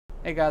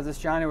Hey guys, it's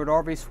Johnny with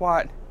RV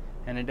SWAT,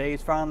 and the day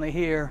is finally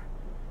here.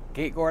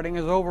 Gate guarding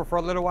is over for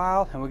a little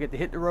while, and we get to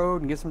hit the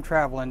road and get some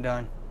traveling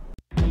done.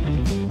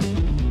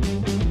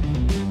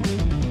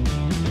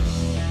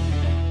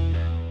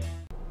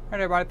 Alright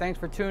everybody, thanks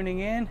for tuning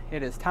in.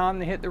 It is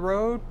time to hit the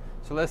road,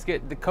 so let's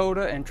get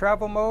Dakota in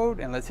travel mode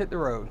and let's hit the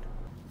road.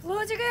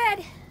 Fluids are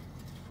good.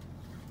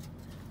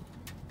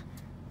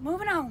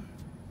 Moving on.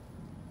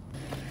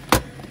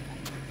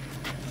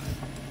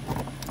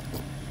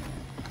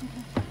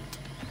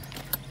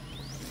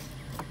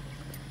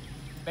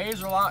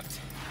 Bays are locked.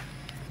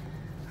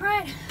 All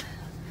right,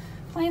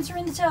 plants are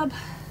in the tub.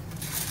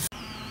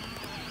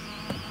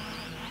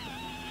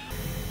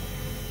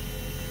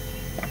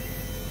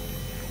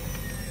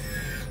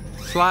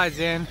 Slides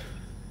in.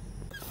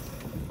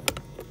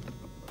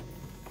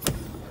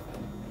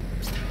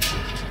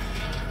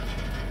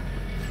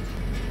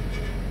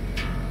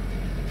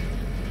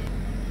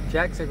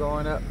 Jacks are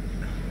going up.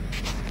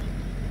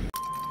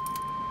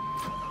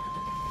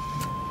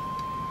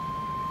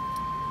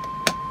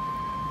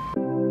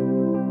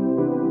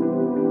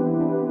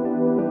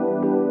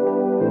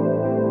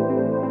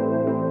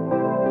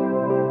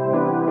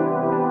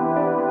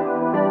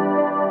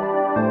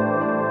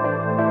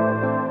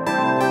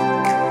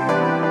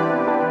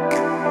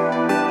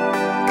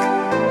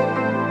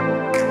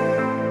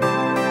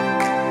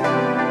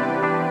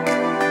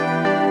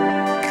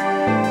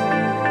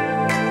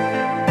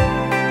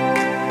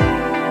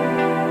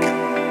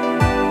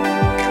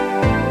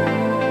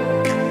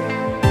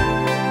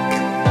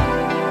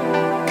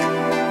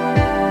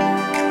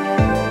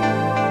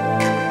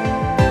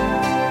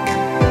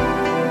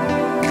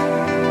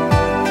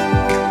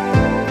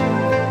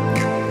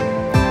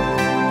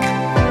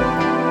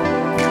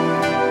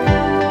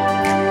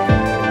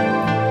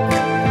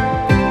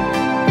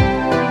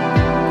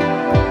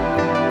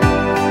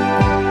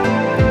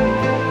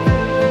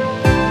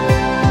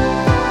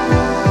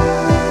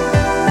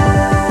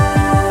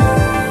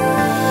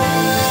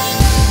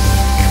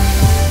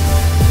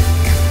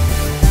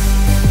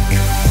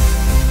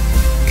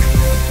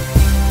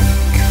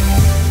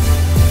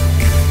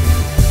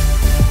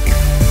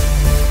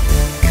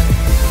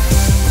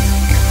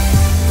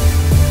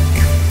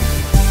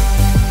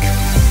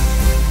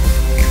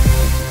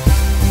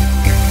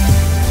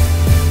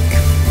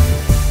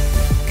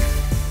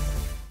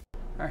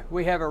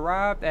 We have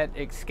arrived at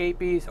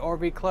Escapees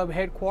RV Club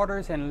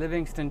headquarters in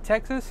Livingston,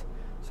 Texas.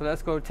 So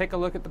let's go take a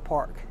look at the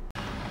park.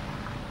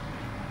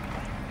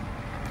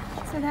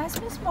 So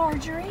that's Miss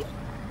Marjorie.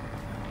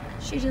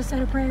 She just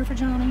said a prayer for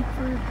Johnny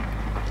for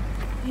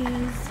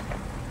his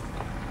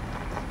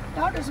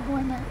doctor's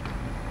appointment.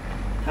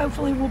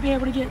 Hopefully we'll be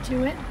able to get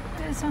to it.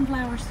 There's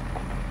sunflowers.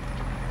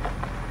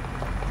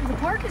 The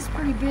park is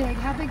pretty big.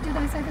 How big did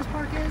I say this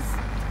park is?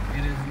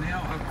 It is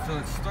now up, so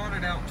it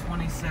started out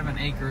 27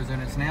 acres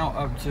and it's now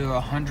up to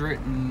 100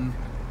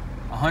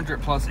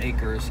 plus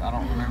acres. I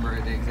don't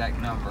remember the exact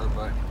number,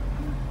 but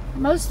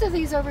most of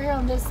these over here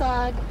on this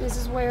side, this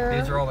is where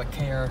these are all the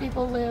care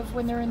people live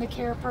when they're in the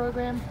care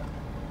program.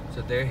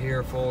 So they're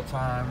here full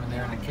time and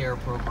they're in the care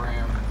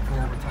program, full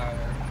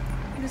retired.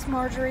 Miss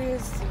Marjorie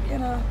is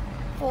in a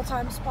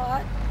full-time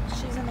spot.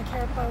 She's in the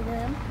care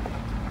program.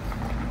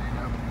 And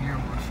up here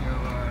we'll show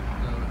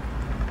the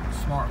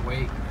smart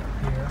weight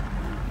here.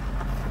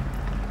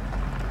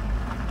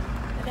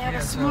 They have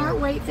a smart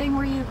weight thing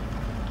where you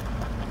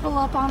pull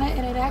up on it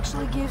and it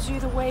actually gives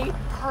you the weight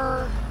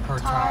per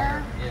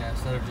tire. Yeah,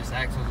 instead of just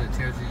axles, it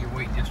tells you your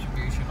weight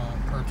distribution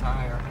on per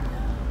tire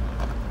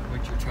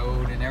with your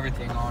toad and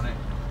everything on it.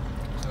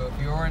 So if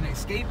you're an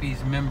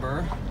Escapees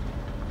member,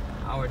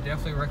 I would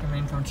definitely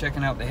recommend come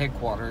checking out the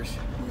headquarters.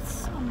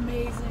 It's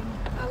amazing.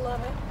 I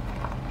love it.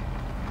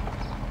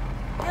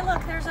 Hey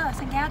look, there's us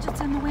and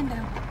Gadget's in the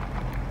window.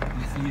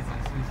 He sees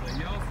us. He's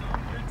like, y'all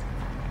sound good.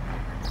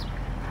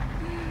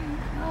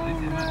 Oh,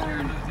 He's not no.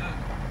 tearing us up.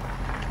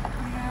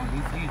 Yeah.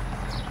 He sees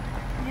us.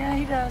 Yeah,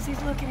 he does.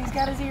 He's looking. He's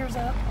got his ears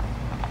up.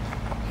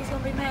 He's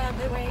going to be mad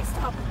the way he's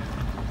stopping.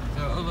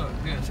 So, oh look,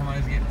 good.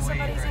 Somebody's getting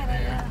weighed Somebody's right in it,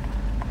 there. yeah.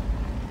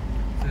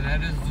 So that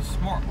is the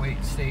smart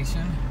weight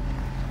station.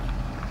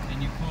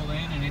 And you pull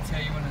in and they tell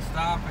you when to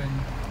stop, and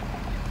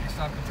they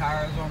stop the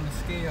tires on the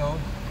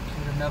scale. See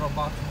the metal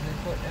boxes they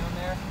put down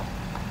there?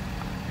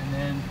 And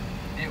then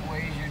it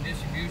weighs your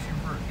distribution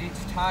for each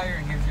tire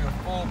and gives you a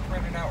full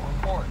printed out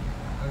report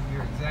of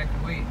your exact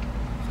weight,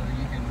 so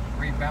you can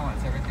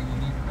rebalance everything you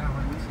need to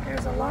balance.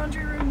 There's a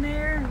laundry room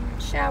there and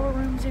shower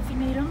rooms if you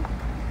need them.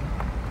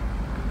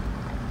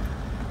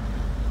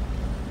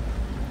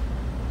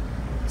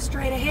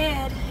 Straight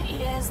ahead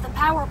is the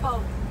power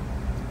pole.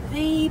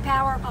 The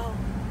power pole.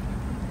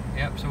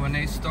 Yep, so when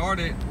they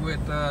started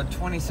with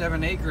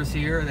 27 acres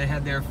here, they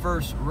had their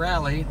first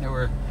rally. There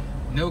were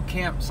no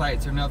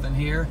campsites or nothing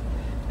here.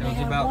 There was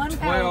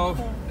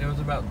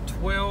about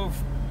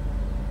 12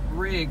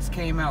 rigs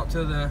came out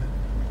to the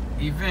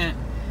event,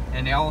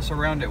 and they all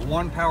surrounded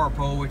one power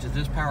pole, which is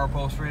this power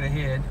pole straight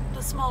ahead.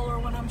 The smaller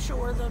one, I'm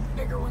sure. The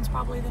bigger one's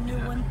probably the new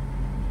one.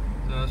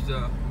 So it's the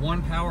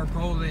one power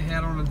pole they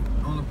had on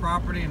the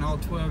property, and all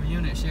 12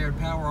 units shared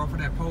power off of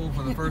that pole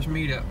for the first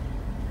meetup.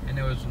 And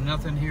there was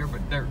nothing here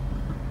but dirt.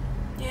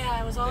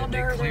 Yeah, it was all They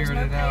dirt. There was cleared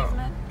no it out.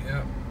 pavement.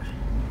 Yep.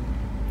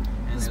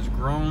 And it's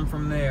grown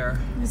from there.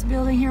 This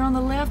building here on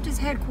the left is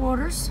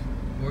headquarters.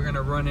 We're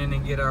gonna run in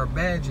and get our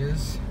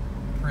badges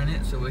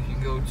printed so we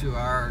can go to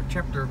our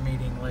chapter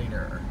meeting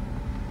later.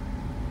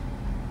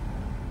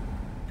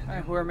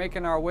 We're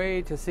making our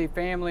way to see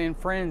family and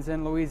friends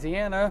in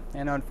Louisiana,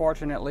 and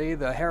unfortunately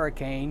the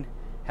hurricane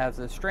has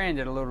us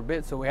stranded a little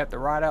bit, so we have to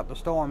ride out the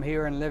storm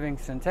here in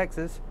Livingston,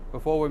 Texas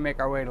before we make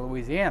our way to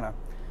Louisiana.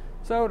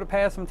 So to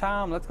pass some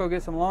time, let's go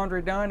get some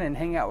laundry done and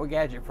hang out with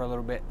Gadget for a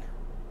little bit.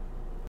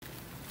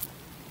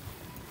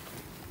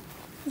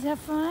 Is that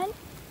fun?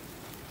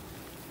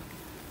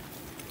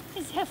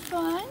 Is that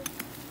fun?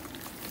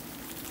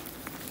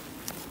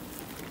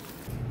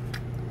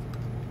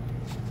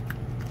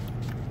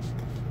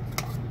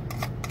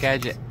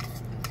 Gadget,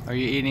 are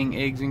you eating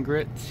eggs and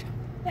grits?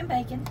 And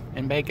bacon.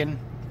 And bacon?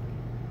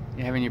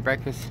 You having your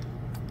breakfast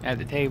at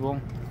the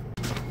table?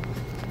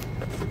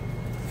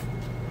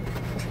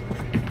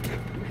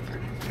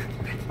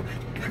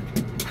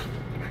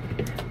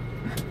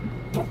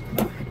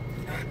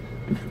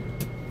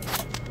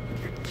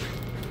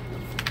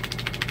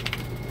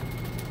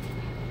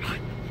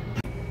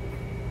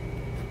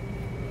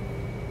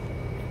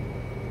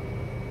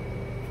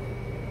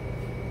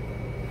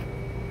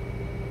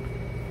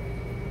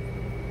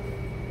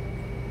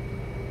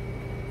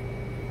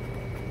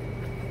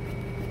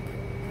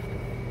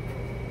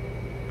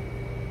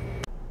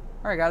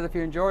 Alright guys, if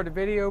you enjoyed the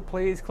video,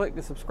 please click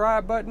the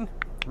subscribe button,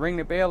 ring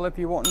the bell if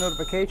you want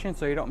notifications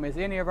so you don't miss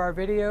any of our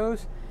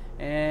videos.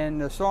 And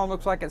the storm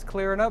looks like it's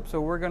clearing up, so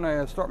we're going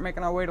to start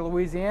making our way to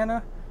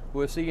Louisiana.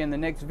 We'll see you in the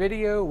next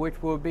video,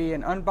 which will be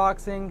an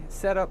unboxing,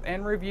 setup,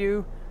 and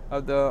review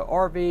of the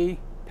RV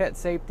pet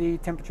safety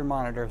temperature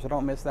monitor, so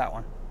don't miss that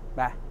one.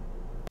 Bye.